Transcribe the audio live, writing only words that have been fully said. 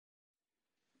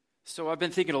So I've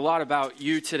been thinking a lot about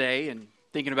you today, and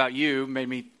thinking about you made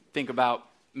me think about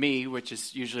me, which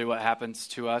is usually what happens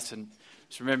to us. And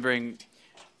just remembering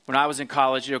when I was in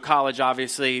college, college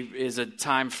obviously is a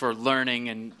time for learning,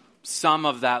 and some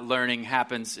of that learning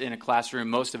happens in a classroom.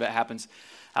 Most of it happens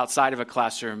outside of a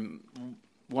classroom.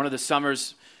 One of the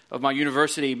summers of my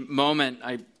university moment,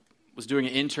 I was doing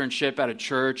an internship at a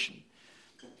church.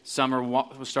 Summer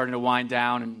was starting to wind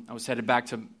down, and I was headed back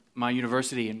to my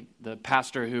university, and the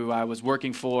pastor who I was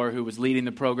working for, who was leading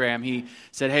the program, he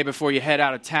said, "Hey, before you head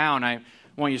out of town, I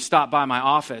want you to stop by my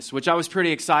office," which I was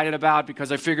pretty excited about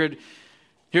because I figured,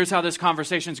 here's how this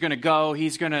conversation is going to go.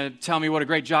 He's going to tell me what a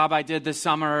great job I did this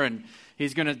summer, and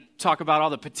he's going to talk about all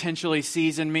the potential he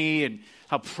sees in me and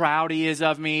how proud he is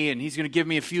of me, and he's going to give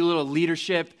me a few little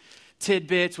leadership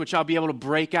tidbits, which I'll be able to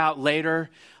break out later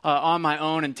on my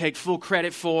own and take full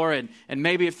credit for. And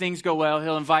maybe if things go well,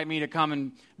 he'll invite me to come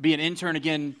and be an intern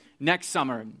again next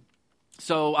summer.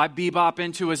 So I bebop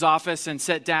into his office and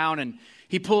sit down, and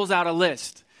he pulls out a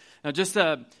list. Now, just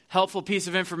a helpful piece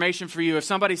of information for you. If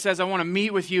somebody says, "I want to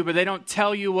meet with you," but they don't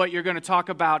tell you what you're going to talk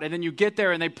about, and then you get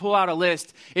there and they pull out a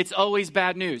list, it's always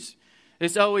bad news.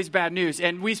 It's always bad news.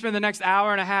 And we spend the next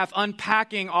hour and a half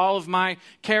unpacking all of my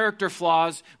character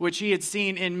flaws, which he had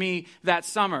seen in me that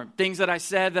summer. Things that I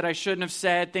said that I shouldn't have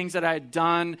said, things that I had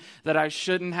done that I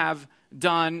shouldn't have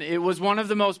done. It was one of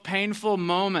the most painful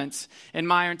moments in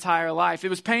my entire life. It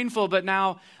was painful, but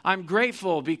now I'm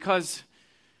grateful because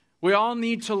we all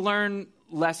need to learn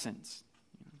lessons.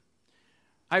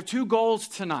 I have two goals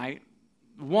tonight.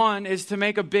 One is to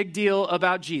make a big deal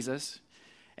about Jesus.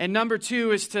 And number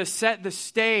two is to set the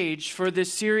stage for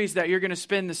this series that you're going to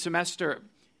spend the semester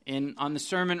on the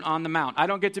Sermon on the Mount. I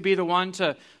don't get to be the one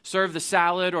to serve the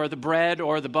salad or the bread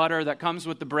or the butter that comes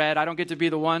with the bread. I don't get to be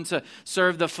the one to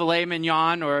serve the filet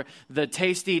mignon or the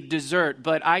tasty dessert.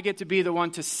 But I get to be the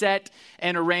one to set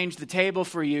and arrange the table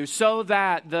for you so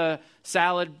that the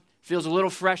salad feels a little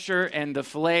fresher and the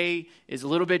filet is a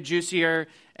little bit juicier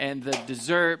and the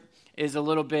dessert is a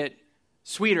little bit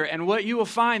sweeter. And what you will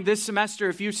find this semester,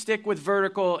 if you stick with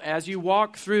Vertical, as you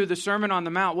walk through the Sermon on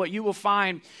the Mount, what you will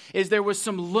find is there was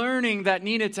some learning that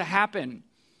needed to happen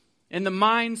in the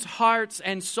minds, hearts,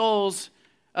 and souls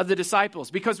of the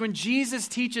disciples. Because when Jesus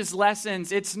teaches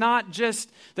lessons, it's not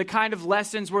just the kind of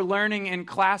lessons we're learning in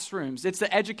classrooms. It's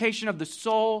the education of the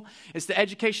soul, it's the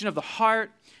education of the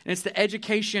heart, and it's the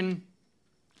education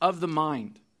of the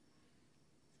mind.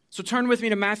 So turn with me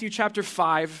to Matthew chapter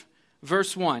 5,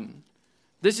 verse 1.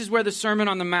 This is where the Sermon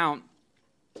on the Mount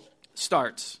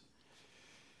starts.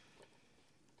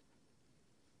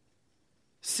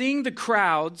 Seeing the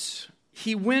crowds,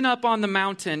 he went up on the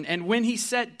mountain, and when he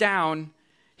sat down,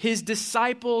 his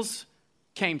disciples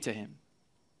came to him.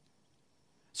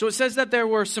 So it says that there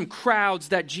were some crowds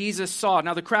that Jesus saw.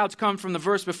 Now the crowds come from the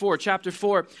verse before, chapter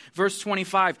 4, verse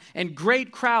 25. And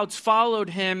great crowds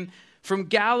followed him from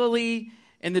Galilee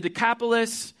and the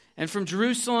Decapolis and from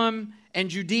Jerusalem and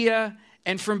Judea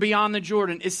and from beyond the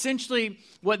Jordan. Essentially,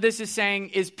 what this is saying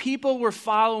is people were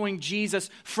following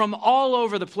Jesus from all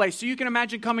over the place. So you can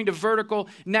imagine coming to Vertical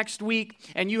next week,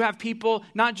 and you have people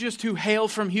not just who hail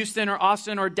from Houston or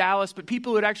Austin or Dallas, but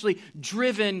people who had actually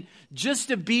driven just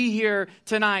to be here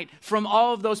tonight from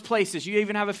all of those places. You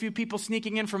even have a few people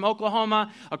sneaking in from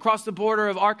Oklahoma, across the border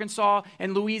of Arkansas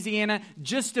and Louisiana,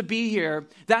 just to be here.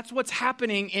 That's what's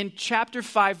happening in chapter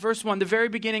 5, verse 1, the very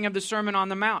beginning of the Sermon on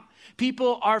the Mount.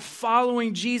 People are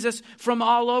following Jesus from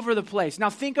all over the place.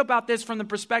 Now think about this from the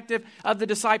perspective of the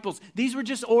disciples. These were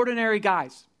just ordinary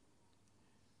guys.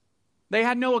 They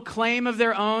had no acclaim of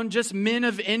their own, just men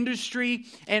of industry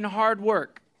and hard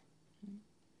work.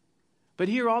 But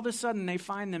here all of a sudden they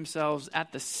find themselves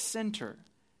at the center,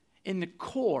 in the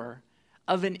core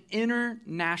of an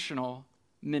international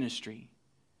ministry.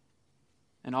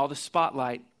 And all the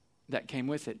spotlight that came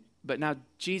with it. But now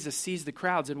Jesus sees the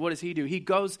crowds, and what does he do? He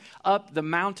goes up the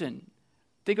mountain.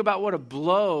 Think about what a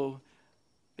blow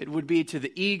it would be to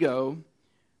the ego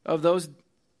of those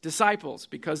disciples,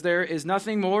 because there is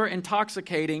nothing more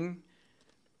intoxicating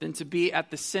than to be at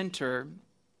the center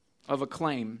of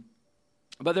acclaim.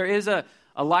 But there is a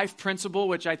life principle,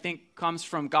 which I think comes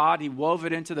from God. He wove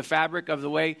it into the fabric of the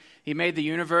way he made the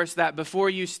universe, that before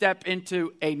you step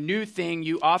into a new thing,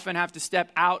 you often have to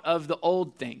step out of the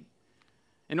old thing.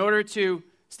 In order to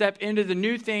step into the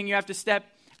new thing, you have to step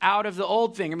out of the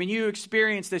old thing. I mean, you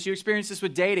experienced this. You experienced this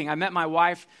with dating. I met my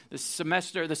wife the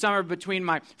summer between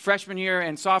my freshman year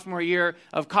and sophomore year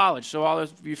of college. So all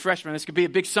of you freshmen, this could be a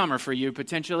big summer for you,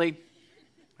 potentially.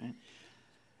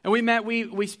 And we met,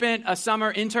 we spent a summer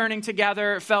interning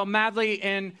together, fell madly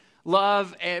in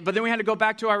love, but then we had to go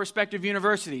back to our respective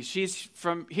universities. She's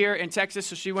from here in Texas,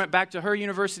 so she went back to her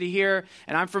university here,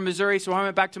 and I'm from Missouri, so I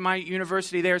went back to my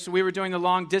university there. So we were doing the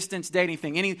long-distance dating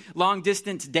thing. Any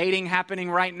long-distance dating happening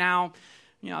right now?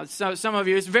 So some of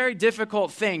you, it's a very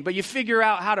difficult thing, but you figure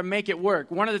out how to make it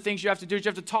work. One of the things you have to do is you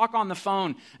have to talk on the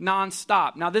phone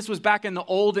nonstop. Now, this was back in the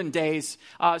olden days,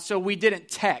 so we didn't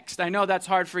text. I know that's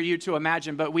hard for you to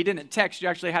imagine, but we didn't text. You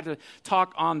actually had to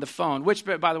talk on the phone, which,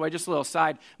 by the way, just a little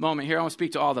side moment here. I want to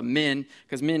speak to all the men,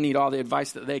 because men need all the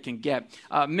advice that they can get.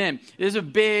 Men, this is a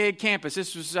big campus.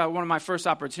 This was one of my first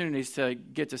opportunities to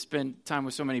get to spend time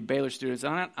with so many Baylor students.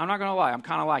 I'm not going to lie. I'm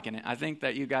kind of liking it. I think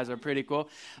that you guys are pretty cool,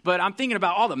 but I'm thinking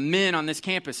about all the men on this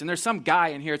campus, and there's some guy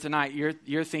in here tonight,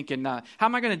 you're thinking, how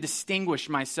am I going to distinguish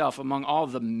myself among all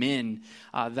the men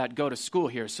that go to school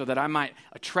here so that I might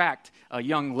attract a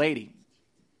young lady?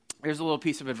 Here's a little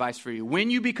piece of advice for you. When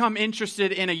you become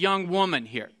interested in a young woman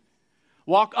here,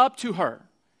 walk up to her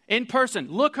in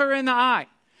person, look her in the eye,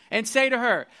 and say to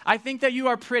her, I think that you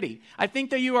are pretty. I think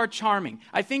that you are charming.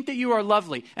 I think that you are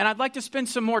lovely, and I'd like to spend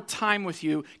some more time with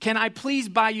you. Can I please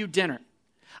buy you dinner?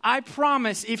 I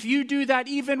promise if you do that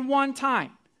even one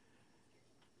time,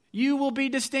 you will be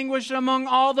distinguished among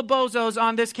all the bozos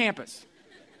on this campus.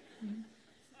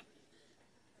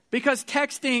 Because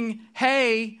texting,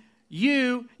 hey,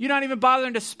 you're not even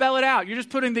bothering to spell it out. You're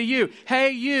just putting the you. Hey,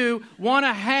 you, want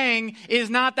to hang is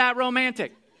not that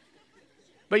romantic.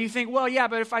 But you think, well, yeah,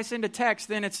 but if I send a text,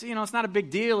 then it's not a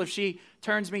big deal if she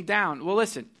turns me down. Well,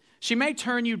 listen. She may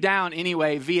turn you down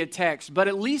anyway via text, but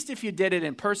at least if you did it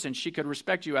in person, she could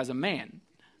respect you as a man.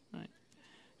 Right?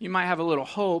 You might have a little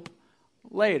hope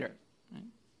later. Right?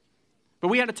 But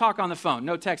we had to talk on the phone.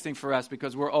 No texting for us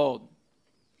because we're old.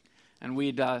 And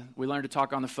we learned to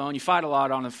talk on the phone. You fight a lot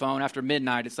on the phone. After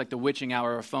midnight, it's like the witching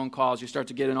hour of phone calls. You start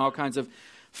to get in all kinds of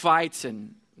fights.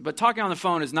 But talking on the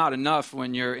phone is not enough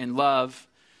when you're in love.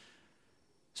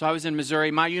 So I was in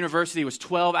Missouri. My university was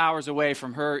 12 hours away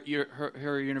from her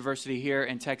university here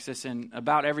in Texas, and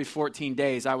about every 14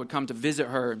 days I would come to visit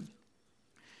her.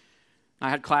 I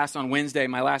had class on Wednesday.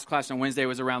 My last class on Wednesday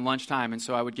was around lunchtime, and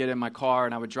so I would get in my car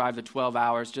and I would drive the 12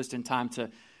 hours just in time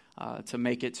to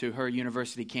make it to her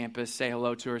university campus, say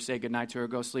hello to her, say goodnight to her,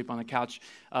 go sleep on the couch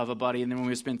of a buddy, and then when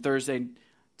we would spend Thursday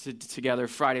together,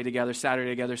 Friday together, Saturday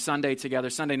together, Sunday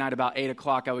together. Sunday night about 8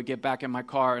 o'clock, I would get back in my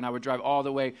car and I would drive all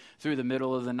the way through the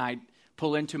middle of the night,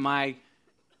 pull into my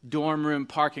dorm room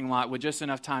parking lot with just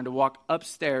enough time to walk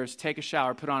upstairs, take a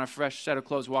shower, put on a fresh set of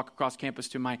clothes, walk across campus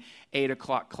to my 8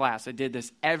 o'clock class. I did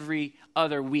this every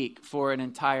other week for an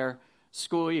entire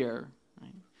school year.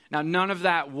 Right? Now, none of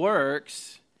that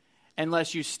works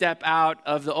unless you step out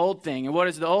of the old thing. And what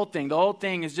is the old thing? The old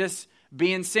thing is just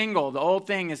being single. The old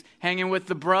thing is hanging with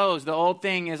the bros. The old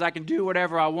thing is I can do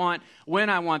whatever I want when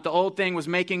I want. The old thing was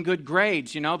making good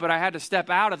grades, but I had to step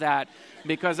out of that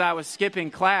because I was skipping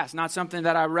class, not something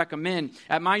that I recommend.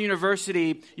 At my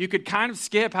university, you could kind of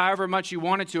skip however much you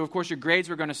wanted to. Of course, your grades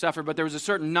were going to suffer, but there was a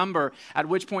certain number at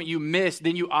which point you missed,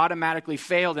 then you automatically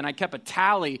failed, and I kept a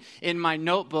tally in my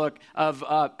notebook of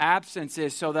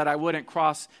absences so that I wouldn't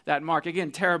cross that mark.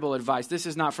 Again, terrible advice. This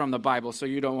is not from the Bible, so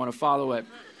you don't want to follow it.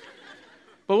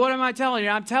 But what am I telling you?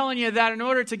 I'm telling you that in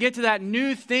order to get to that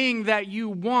new thing that you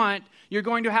want, you're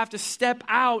going to have to step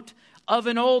out of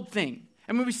an old thing.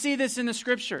 And we see this in the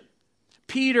scripture.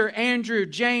 Peter, Andrew,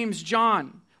 James,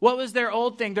 John. What was their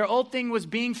old thing? Their old thing was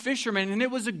being fishermen, and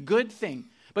it was a good thing.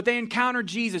 But they encountered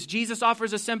Jesus. Jesus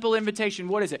offers a simple invitation.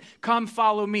 What is it? Come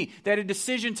follow me. They had a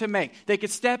decision to make. They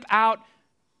could step out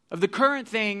of the current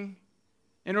thing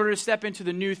in order to step into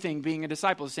the new thing, being a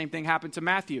disciple. The same thing happened to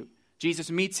Matthew.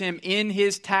 Jesus meets him in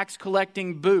his tax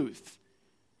collecting booth,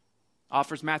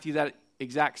 offers Matthew that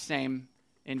exact same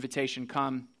invitation.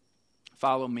 Come,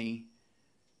 follow me.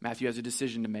 Matthew has a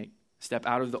decision to make. Step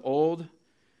out of the old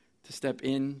to step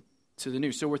into the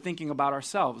new. So we're thinking about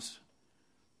ourselves.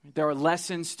 There are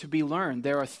lessons to be learned.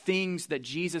 There are things that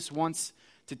Jesus wants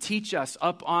to teach us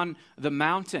up on the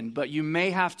mountain, but you may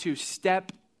have to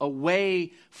step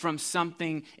away from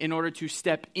something in order to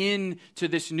step into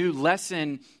this new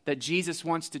lesson that Jesus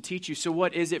wants to teach you. So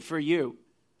what is it for you?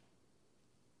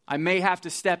 I may have to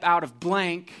step out of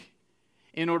blank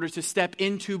in order to step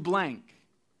into blank.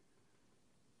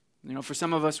 For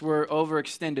some of us, we're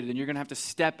overextended, and you're going to have to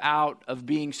step out of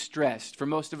being stressed. For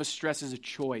most of us, stress is a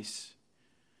choice.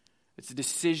 It's a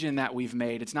decision that we've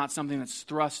made. It's not something that's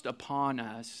thrust upon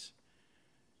us.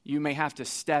 You may have to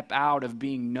step out of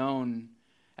being known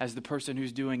as the person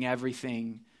who's doing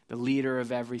everything, the leader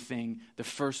of everything, the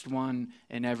first one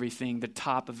in everything, the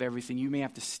top of everything. You may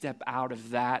have to step out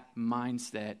of that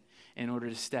mindset in order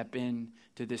to step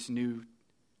into this new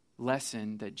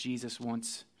lesson that Jesus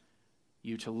wants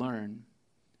you to learn.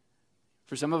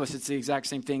 For some of us, it's the exact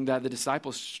same thing that the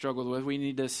disciples struggled with. We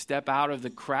need to step out of the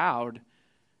crowd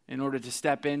in order to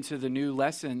step into the new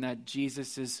lesson that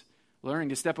Jesus is learning,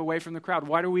 to step away from the crowd.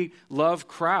 Why do we love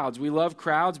crowds? We love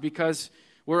crowds because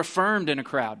we're affirmed in a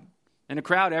crowd. In a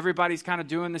crowd, everybody's kind of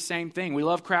doing the same thing. We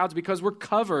love crowds because we're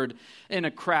covered in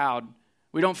a crowd.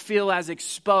 We don't feel as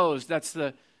exposed. That's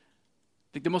the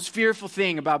most fearful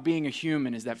thing about being a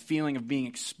human, is that feeling of being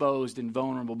exposed and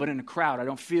vulnerable. But in a crowd, I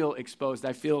don't feel exposed.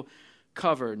 I feel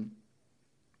covered.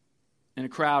 In a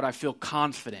crowd, I feel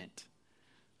confident.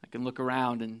 I can look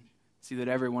around and see that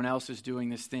everyone else is doing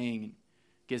this thing. It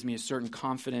gives me a certain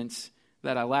confidence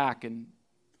that I lack. And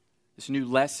this new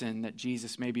lesson that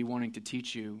Jesus may be wanting to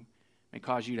teach you may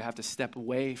cause you to have to step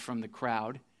away from the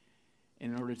crowd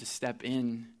in order to step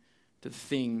in to the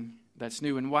thing that's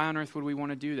new. And why on earth would we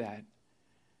want to do that?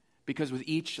 Because with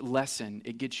each lesson,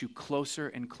 it gets you closer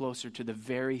and closer to the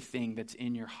very thing that's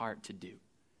in your heart to do.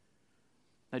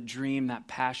 That dream, that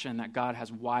passion that God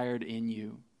has wired in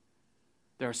you.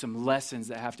 There are some lessons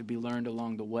that have to be learned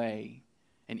along the way,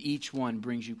 and each one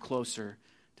brings you closer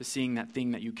to seeing that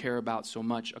thing that you care about so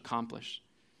much accomplished.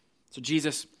 So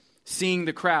Jesus, seeing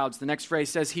the crowds, the next phrase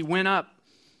says, he went up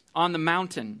on the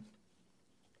mountain.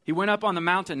 He went up on the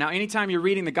mountain. Now, anytime you're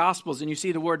reading the Gospels and you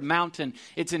see the word mountain,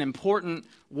 it's an important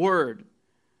word.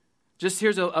 Just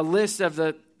here's a list of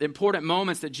the important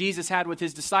moments that Jesus had with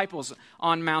his disciples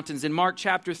on mountains. In Mark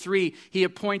chapter 3, he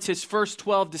appoints his first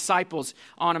 12 disciples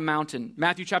on a mountain.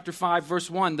 Matthew chapter 5, verse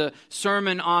 1, the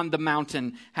Sermon on the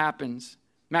Mountain happens.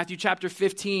 Matthew chapter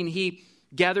 15, he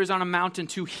gathers on a mountain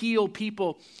to heal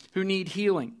people who need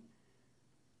healing.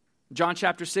 John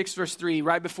chapter 6, verse 3,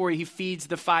 right before he feeds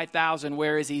the 5,000,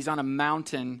 where is he? He's on a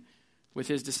mountain with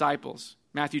his disciples.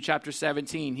 Matthew chapter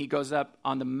 17, he goes up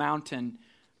on the mountain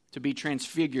to be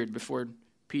transfigured before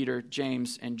Peter,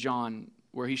 James, and John,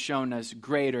 where he's shown as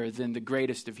greater than the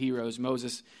greatest of heroes,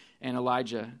 Moses and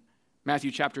Elijah.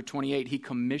 Matthew chapter 28, he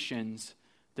commissions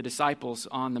the disciples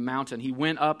on the mountain. He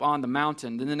went up on the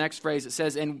mountain. Then the next phrase, it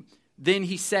says, and then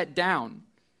he sat down.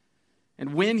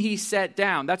 And when he sat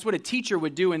down, that's what a teacher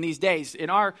would do in these days. In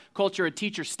our culture, a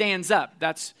teacher stands up.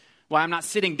 That's why I'm not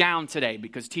sitting down today,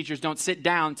 because teachers don't sit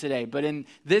down today. But in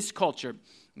this culture,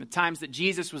 in the times that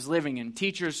Jesus was living in,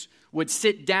 teachers would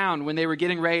sit down when they were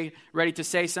getting ready to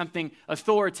say something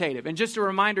authoritative. And just a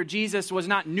reminder, Jesus was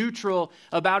not neutral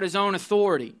about his own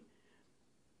authority.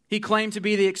 He claimed to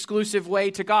be the exclusive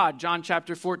way to God, John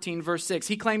chapter 14, verse 6.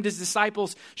 He claimed his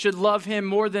disciples should love him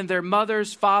more than their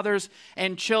mothers, fathers,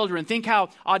 and children. Think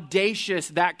how audacious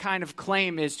that kind of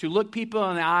claim is, to look people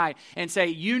in the eye and say,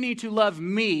 you need to love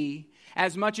me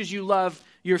as much as you love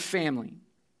your family.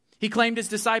 He claimed his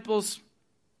disciples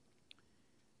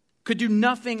could do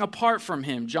nothing apart from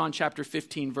him, John chapter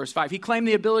 15, verse 5. He claimed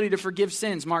the ability to forgive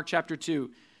sins, Mark chapter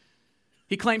 2.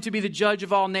 He claimed to be the judge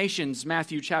of all nations,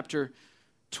 Matthew chapter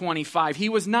 25. He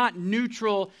was not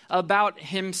neutral about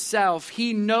himself.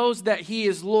 He knows that he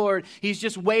is Lord. He's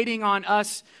just waiting on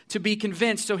us to be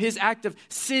convinced. So his act of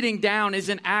sitting down is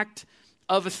an act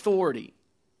of authority.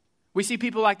 We see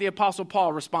people like the Apostle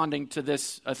Paul responding to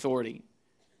this authority.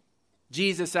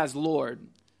 Jesus as Lord.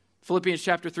 Philippians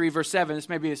chapter 3, verse 7. This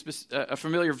may be a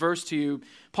familiar verse to you.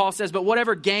 Paul says, but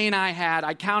whatever gain I had,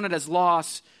 I counted as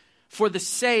loss for the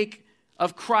sake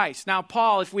of Christ. Now,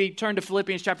 Paul, if we turn to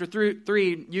Philippians chapter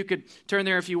 3, you could turn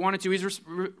there if you wanted to. He's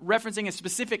referencing a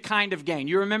specific kind of gain.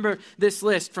 You remember this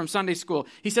list from Sunday school.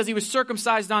 He says he was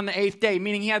circumcised on the 8th day,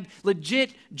 meaning he had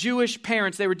legit Jewish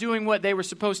parents. They were doing what they were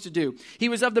supposed to do. He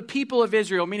was of the people of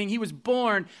Israel, meaning he was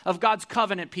born of God's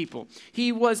covenant people.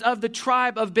 He was of the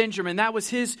tribe of Benjamin. That was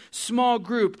his small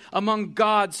group among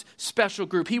God's special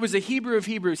group. He was a Hebrew of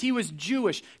Hebrews. He was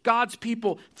Jewish, God's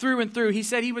people through and through. He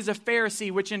said he was a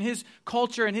Pharisee, which in his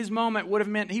culture in his moment would have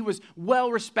meant he was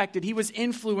well respected. He was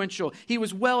influential. He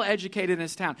was well educated in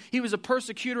his town. He was a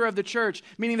persecutor of the church,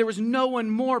 meaning there was no one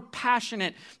more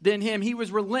passionate than him. He was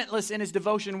relentless in his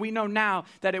devotion. We know now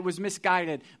that it was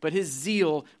misguided, but his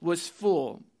zeal was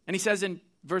full. And he says in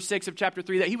verse 6 of chapter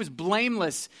 3 that he was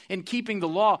blameless in keeping the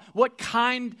law. What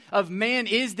kind of man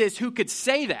is this who could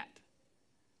say that?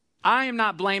 I am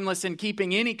not blameless in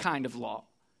keeping any kind of law.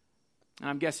 And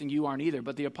I'm guessing you aren't either.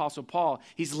 But the Apostle Paul,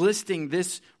 he's listing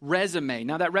this resume.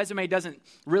 Now, that resume doesn't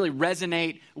really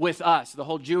resonate with us. The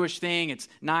whole Jewish thing, it's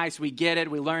nice. We get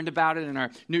it. We learned about it in our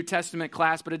New Testament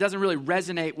class. But it doesn't really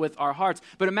resonate with our hearts.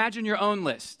 But imagine your own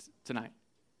list tonight.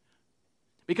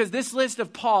 Because this list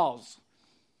of Paul's,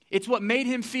 it's what made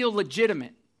him feel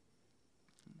legitimate.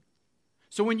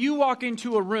 So when you walk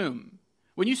into a room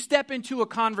When you step into a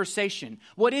conversation,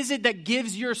 what is it that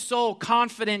gives your soul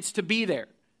confidence to be there?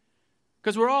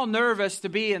 Because we're all nervous to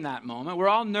be in that moment. We're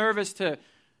all nervous to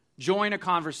join a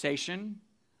conversation.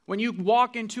 When you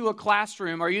walk into a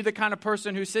classroom, are you the kind of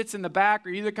person who sits in the back? Are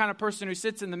you the kind of person who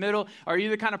sits in the middle? Are you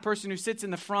the kind of person who sits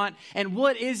in the front? And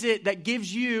what is it that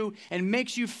gives you and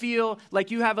makes you feel like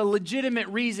you have a legitimate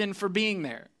reason for being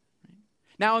there?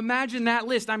 Now imagine that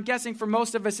list. I'm guessing for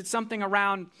most of us it's something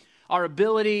around our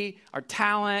ability, our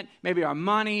talent, maybe our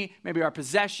money, maybe our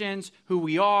possessions, who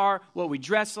we are, what we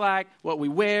dress like, what we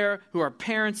wear, who our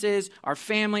parents is, our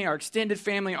family, our extended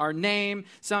family, our name.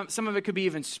 Some of it could be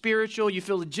even spiritual. You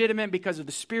feel legitimate because of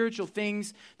the spiritual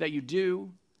things that you do.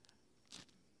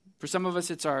 For some of us,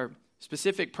 it's our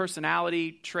specific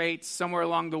personality traits. Somewhere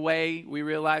along the way, we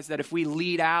realize that if we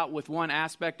lead out with one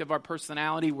aspect of our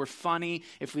personality, we're funny.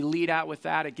 If we lead out with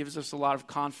that, it gives us a lot of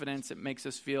confidence. It makes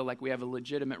us feel like we have a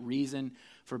legitimate reason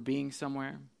for being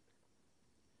somewhere.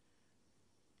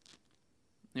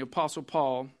 The Apostle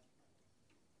Paul,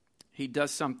 he does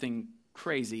something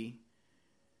crazy.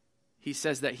 He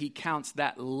says that he counts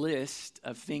that list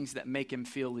of things that make him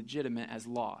feel legitimate as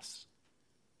loss.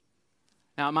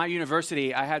 Now, at my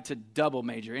university, I had to double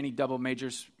major. Any double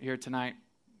majors here tonight?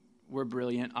 We're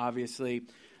brilliant, obviously.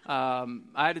 I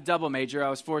had a double major. I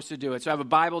was forced to do it. So I have a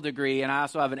Bible degree, and I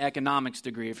also have an economics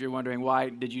degree. If you're wondering, why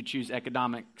did you choose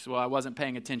economics? Well, I wasn't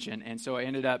paying attention, and so I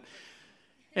ended up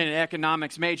in an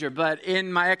economics major. But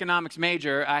in my economics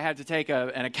major, I had to take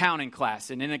an accounting class.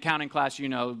 And in an accounting class, you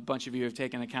know, a bunch of you have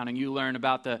taken accounting. You learn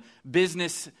about the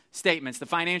business statements, the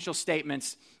financial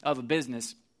statements of a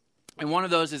business. And one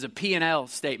of those is a P&L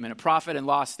statement, a profit and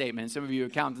loss statement. And some of you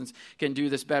accountants can do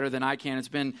this better than I can. It's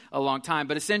been a long time.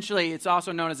 But essentially, it's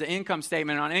also known as an income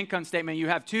statement. And on an income statement, you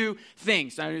have two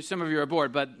things. I know some of you are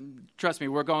bored, but trust me,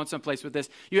 we're going someplace with this.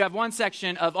 You have one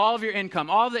section of all of your income,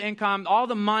 all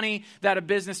the money that a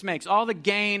business makes, all the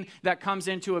gain that comes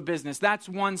into a business. That's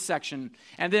one section.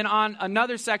 And then on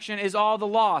another section is all the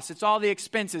loss. It's all the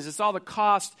expenses. It's all the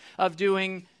cost of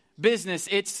doing business.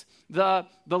 It's the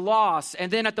loss. And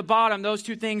then at the bottom, those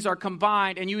two things are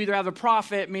combined, and you either have a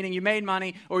profit, meaning you made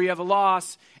money, or you have a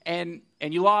loss, and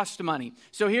you lost money.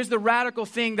 So here's the radical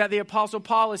thing that the Apostle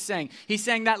Paul is saying. He's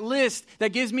saying that list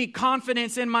that gives me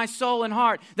confidence in my soul and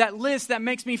heart, that list that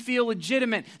makes me feel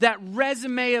legitimate, that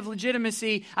resume of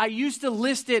legitimacy, I used to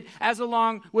list it as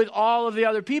along with all of the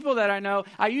other people that I know.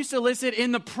 I used to list it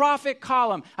in the profit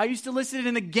column. I used to list it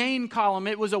in the gain column.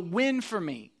 It was a win for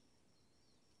me.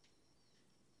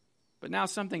 But now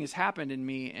something has happened in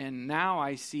me, and now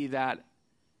I see that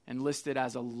and list it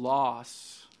as a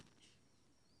loss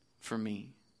for me.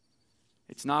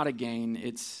 It's not a gain,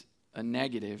 it's a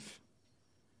negative.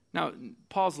 Now,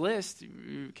 Paul's list,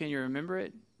 can you remember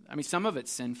it? I mean, some of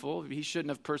it's sinful. He shouldn't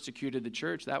have persecuted the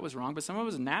church. That was wrong. But some of it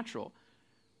was natural.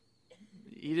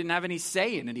 He didn't have any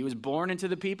say in it. He was born into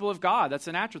the people of God. That's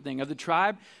a natural thing. Of the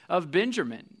tribe of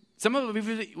Benjamin. Some of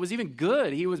it was even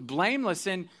good. He was blameless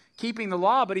in keeping the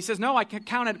law, but he says, no, I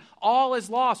count it all as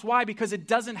loss. Why? Because it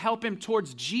doesn't help him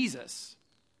towards Jesus.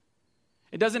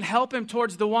 It doesn't help him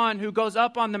towards the one who goes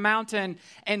up on the mountain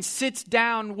and sits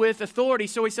down with authority.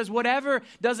 So he says, whatever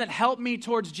doesn't help me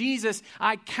towards Jesus,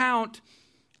 I count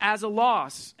as a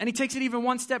loss. And he takes it even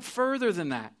one step further than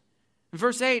that. In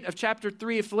verse 8 of chapter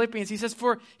 3 of Philippians, he says,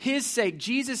 for his sake,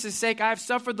 Jesus' sake, I have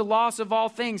suffered the loss of all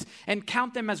things and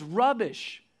count them as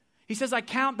rubbish. He says, I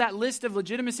count that list of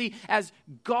legitimacy as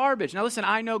garbage. Now listen,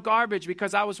 I know garbage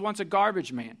because I was once a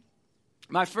garbage man.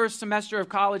 My first semester of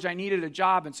college, I needed a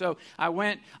job, and so I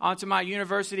went onto my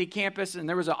university campus, and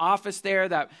there was an office there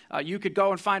that you could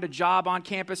go and find a job on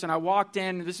campus, and I walked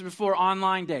in. This is before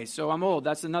online days, so I'm old.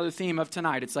 That's another theme of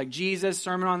tonight. It's like Jesus,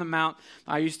 Sermon on the Mount.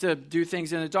 I used to do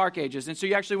things in the dark ages, and so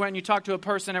you actually went and you talked to a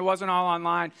person. It wasn't all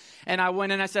online, and I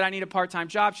went in, I said, I need a part-time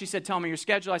job. She said, tell me your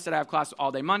schedule. I said, I have class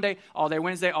all day Monday, all day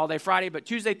Wednesday, all day Friday, but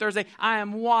Tuesday, Thursday, I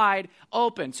am wide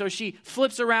open. So she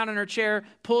flips around in her chair,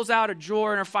 pulls out a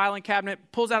drawer in her filing cabinet,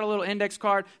 pulls out a little index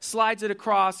card, slides it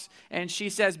across, and she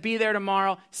says, be there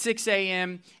tomorrow, 6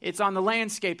 a.m. It's on the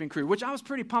landscaping crew, which I was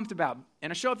pretty pumped about.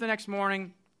 And I show up the next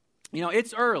morning. You know,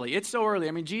 it's early. It's so early.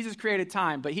 I mean, Jesus created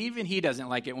time, but even he doesn't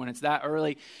like it when it's that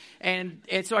early. And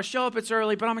so I show up, it's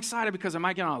early, but I'm excited because I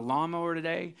might get on a lawnmower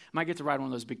today. I might get to ride one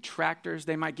of those big tractors.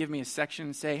 They might give me a section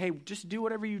and say, hey, just do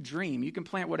whatever you dream. You can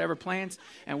plant whatever plants,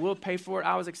 and we'll pay for it.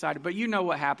 I was excited. But you know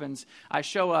what happens. I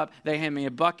show up, they hand me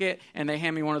a bucket, and they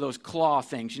hand me one of those claw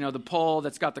things. You know, the pole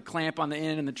that's got the clamp on the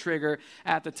end and the trigger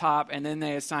at the top, and then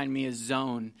they assign me a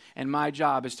zone. And my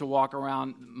job is to walk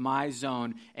around my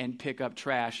zone and pick up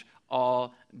trash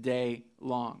all day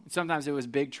long. Sometimes it was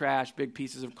big trash, big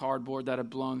pieces of cardboard that had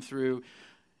blown through.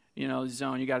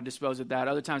 zone. You got to dispose of that.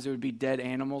 Other times it would be dead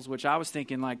animals, which I was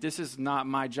thinking, like, this is not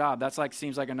my job. That's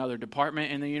seems like another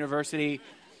department in the university.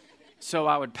 So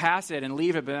I would pass it and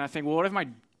leave it. But then I think, well, what if my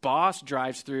boss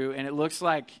drives through and it looks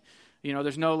like,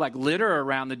 there's no litter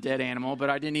around the dead animal, but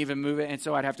I didn't even move it. And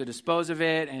so I'd have to dispose of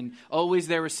it. And always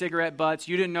there were cigarette butts.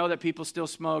 You didn't know that people still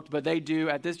smoked, but they do.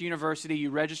 At this university, you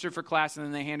registered for class and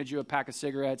then they handed you a pack of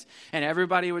cigarettes and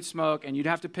everybody would smoke and you'd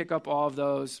have to pick up all of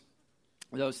those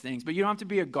things. But you don't have to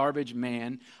be a garbage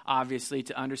man, obviously,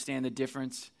 to understand the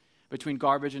difference between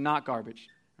garbage and not garbage,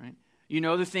 right? You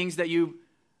know the things that you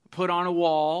put on a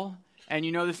wall and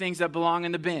you know the things that belong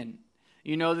in the bin.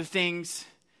 You know the things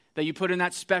that you put in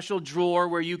that special drawer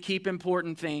where you keep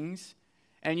important things,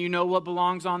 and you know what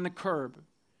belongs on the curb.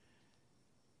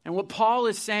 And what Paul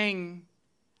is saying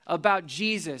about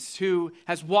Jesus, who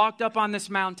has walked up on this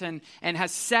mountain and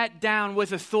has sat down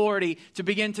with authority to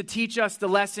begin to teach us the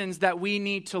lessons that we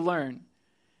need to learn.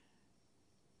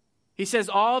 He says,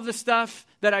 all of the stuff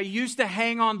that I used to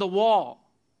hang on the wall,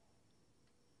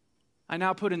 I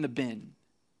now put in the bin.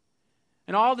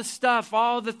 And all the stuff,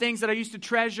 all the things that I used to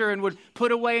treasure and would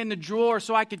put away in the drawer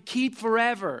so I could keep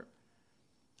forever,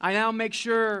 I now make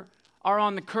sure are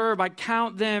on the curb. I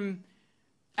count them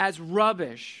as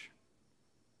rubbish.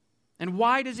 And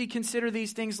why does he consider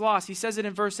these things lost? He says it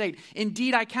in verse 8.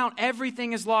 Indeed, I count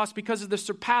everything as lost because of the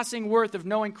surpassing worth of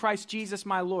knowing Christ Jesus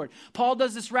my Lord. Paul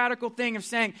does this radical thing of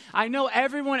saying, I know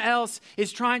everyone else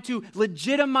is trying to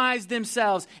legitimize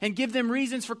themselves and give them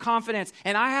reasons for confidence.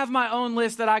 And I have my own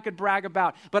list that I could brag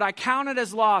about. But I count it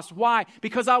as lost. Why?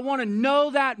 Because I want to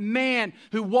know that man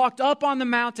who walked up on the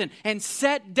mountain and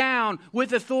sat down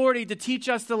with authority to teach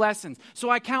us the lessons.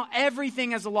 So I count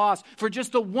everything as a loss for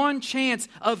just the one chance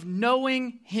of knowing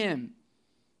him.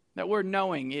 That word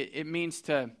knowing, it means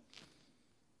to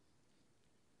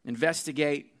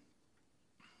investigate,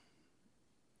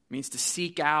 means to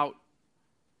seek out,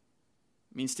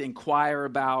 means to inquire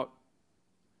about.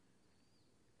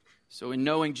 So in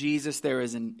knowing Jesus, there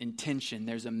is an intention,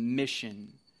 there's a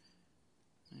mission.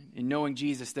 In knowing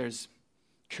Jesus, there's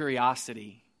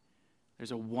curiosity.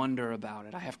 There's a wonder about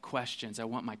it. I have questions. I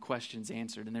want my questions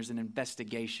answered. And there's an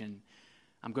investigation.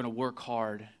 I'm going to work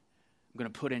hard. I'm going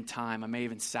to put in time. I may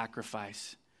even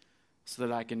sacrifice so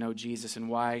that I can know Jesus. And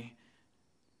why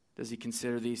does he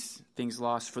consider these things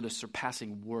lost? For the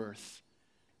surpassing worth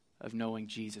of knowing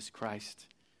Jesus Christ,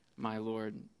 my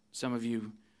Lord. Some of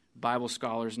you Bible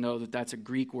scholars know that that's a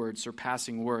Greek word,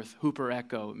 surpassing worth.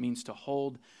 Hupereko. It means to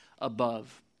hold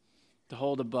above. To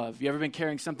hold above. You ever been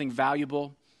carrying something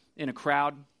valuable in a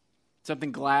crowd?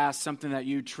 Something glass, something that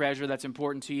you treasure that's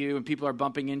important to you, and people are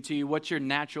bumping into you. What's your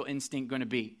natural instinct going to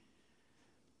be?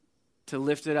 To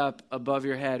lift it up above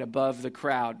your head, above the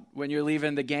crowd. When you're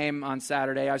leaving the game on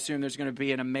Saturday, I assume there's going to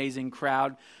be an amazing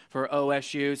crowd for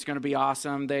OSU. It's going to be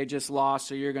awesome. They just lost,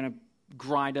 so you're going to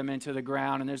grind them into the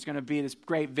ground, and there's going to be this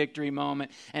great victory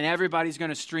moment, and everybody's going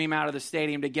to stream out of the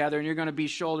stadium together, and you're going to be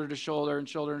shoulder to shoulder and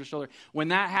shoulder to shoulder. When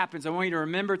that happens, I want you to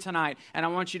remember tonight, and I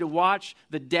want you to watch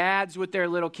the dads with their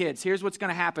little kids. Here's what's going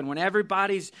to happen. When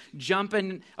everybody's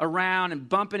jumping around and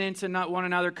bumping into one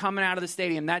another, coming out of the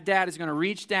stadium, that dad is going to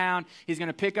reach down, he's going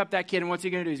to pick up that kid, and what's he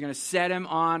going to do? He's going to set him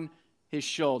on his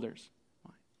shoulders.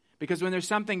 Because when there's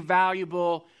something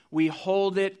valuable, we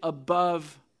hold it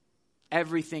above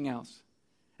everything else.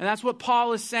 And that's what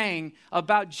Paul is saying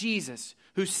about Jesus,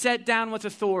 who sat down with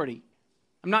authority.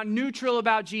 I'm not neutral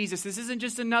about Jesus. This isn't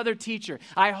just another teacher.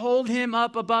 I hold him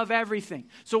up above everything.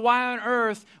 So why on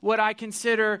earth would I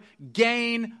consider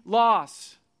gain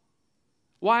loss?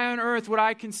 Why on earth would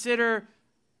I consider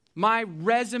my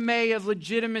resume of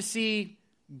legitimacy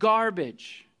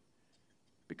garbage?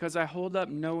 Because I hold up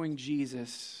knowing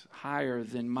Jesus higher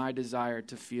than my desire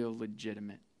to feel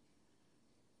legitimate.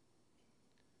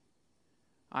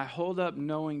 I hold up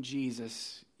knowing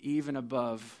Jesus even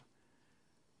above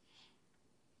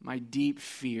my deep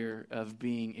fear of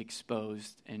being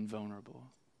exposed and vulnerable.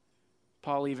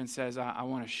 Paul even says, I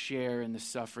want to share in the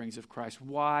sufferings of Christ.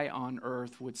 Why on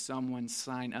earth would someone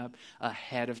sign up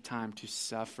ahead of time to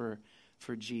suffer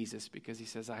for Jesus? Because he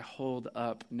says, I hold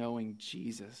up knowing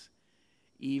Jesus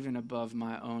even above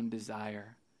my own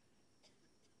desire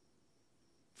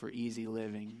for easy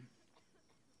living.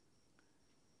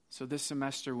 So this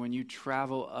semester, when you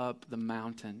travel up the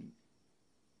mountain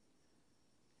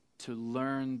to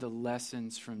learn the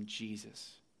lessons from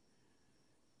Jesus,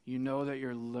 you know that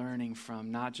you're learning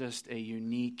from not just a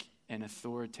unique and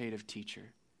authoritative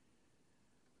teacher,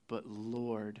 but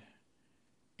Lord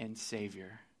and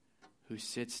Savior who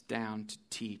sits down to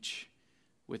teach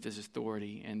with his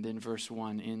authority. And then verse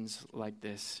 1 ends like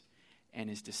this, and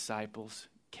his disciples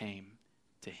came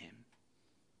to him.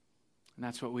 And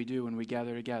that's what we do when we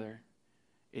gather together.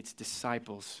 It's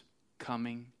disciples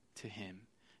coming to him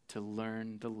to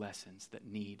learn the lessons that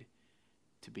need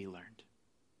to be learned.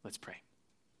 Let's pray.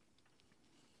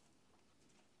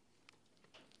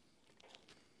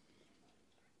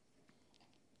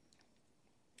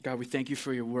 God, we thank you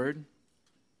for your word.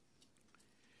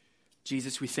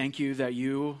 Jesus, we thank you that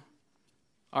you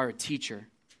are a teacher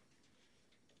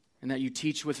and that you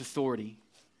teach with authority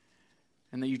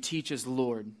and that you teach as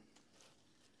Lord.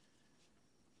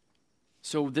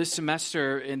 So this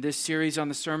semester in this series on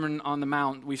the Sermon on the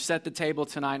Mount, we've set the table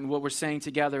tonight, and what we're saying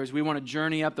together is we want to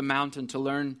journey up the mountain to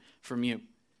learn from you.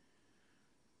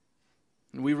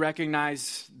 And we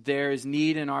recognize there is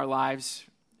need in our lives,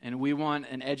 and we want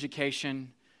an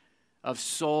education of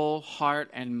soul,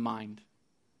 heart, and mind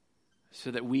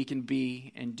so that we can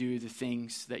be and do the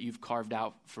things that you've carved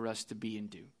out for us to be and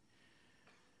do.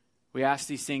 We ask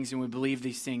these things and we believe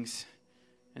these things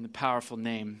in the powerful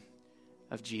name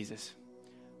of Jesus.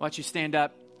 Why don't you stand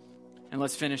up and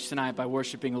let's finish tonight by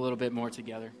worshiping a little bit more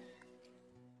together.